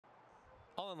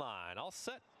All in line, all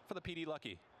set for the PD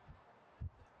Lucky.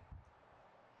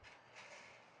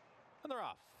 And they're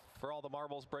off. For all the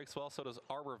marbles, breaks well, so does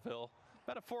Arborville.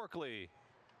 Metaphorically,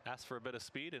 asks for a bit of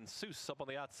speed, and Seuss up on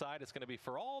the outside. It's going to be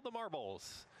for all the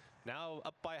marbles. Now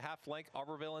up by a half length,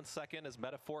 Arborville in second as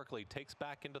Metaphorically takes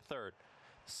back into third.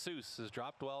 Seuss has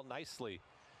dropped well nicely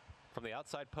from the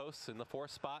outside posts in the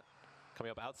fourth spot.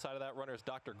 Coming up outside of that runner is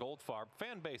Dr. Goldfarb.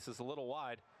 Fan base is a little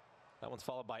wide. That one's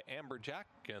followed by Amberjack,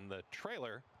 and the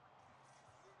trailer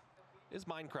is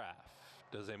Minecraft.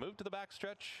 As they move to the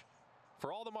backstretch,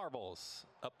 for all the marbles,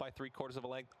 up by 3/4 of a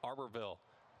length, Arborville.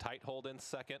 Tight hold in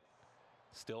second.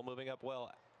 Still moving up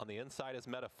well. On the inside is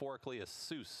Metaphorically as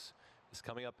Seuss is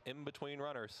coming up in between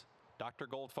runners. Dr.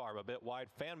 Goldfarb a bit wide.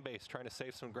 Fan base trying to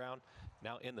save some ground.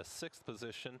 Now in the 6th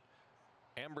position.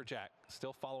 Amberjack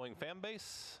still following fan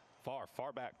base.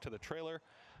 Far back to the trailer.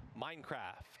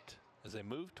 Minecraft as they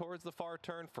move towards the far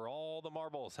turn. For all the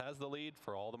marbles has the lead.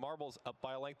 For all the marbles up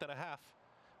by a length and a half.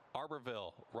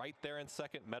 Arborville right there in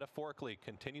second. Metaphorically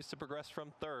continues to progress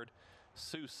from third.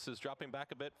 Seuss is dropping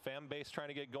back a bit. Fan base trying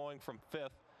to get going from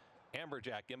 5th.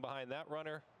 Amberjack in behind that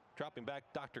runner. Dropping back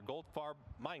Dr. Goldfarb.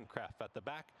 Minecraft at the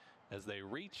back as they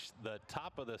reach the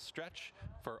top of the stretch.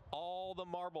 For all the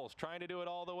marbles, trying to do it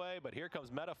all the way, but here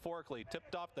comes Metaphorically,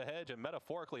 tipped off the hedge, and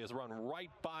Metaphorically has run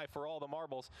right by for all the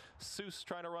marbles. Seuss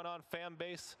trying to run on fan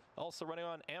base, also running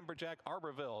on Amberjack.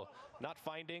 Arborville not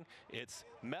finding. It's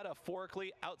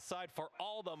Metaphorically outside for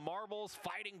all the marbles,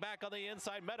 fighting back on the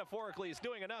inside. Metaphorically is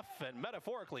doing enough, and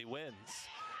Metaphorically wins.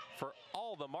 For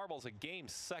all the marbles, a game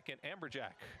second.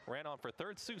 Amberjack ran on for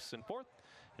third, Seuss in fourth,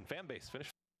 and fan base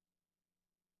finished.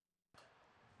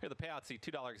 Here the payouts see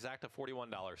 $2 exacta,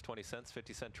 $41.20,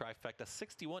 50-cent trifecta,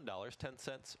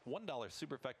 $61.10, $1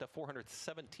 superfecta,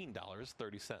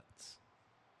 $417.30.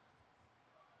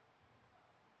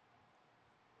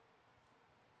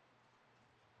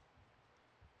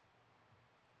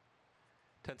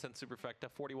 10-cent superfecta,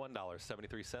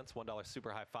 $41.73, $1 super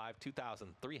high five,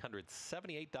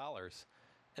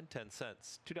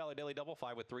 $2,378.10. $2 daily double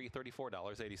five with three,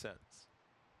 $34.80.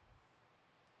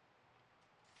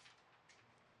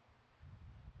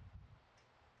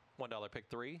 $1 pick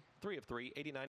three, 3 of 3, 89.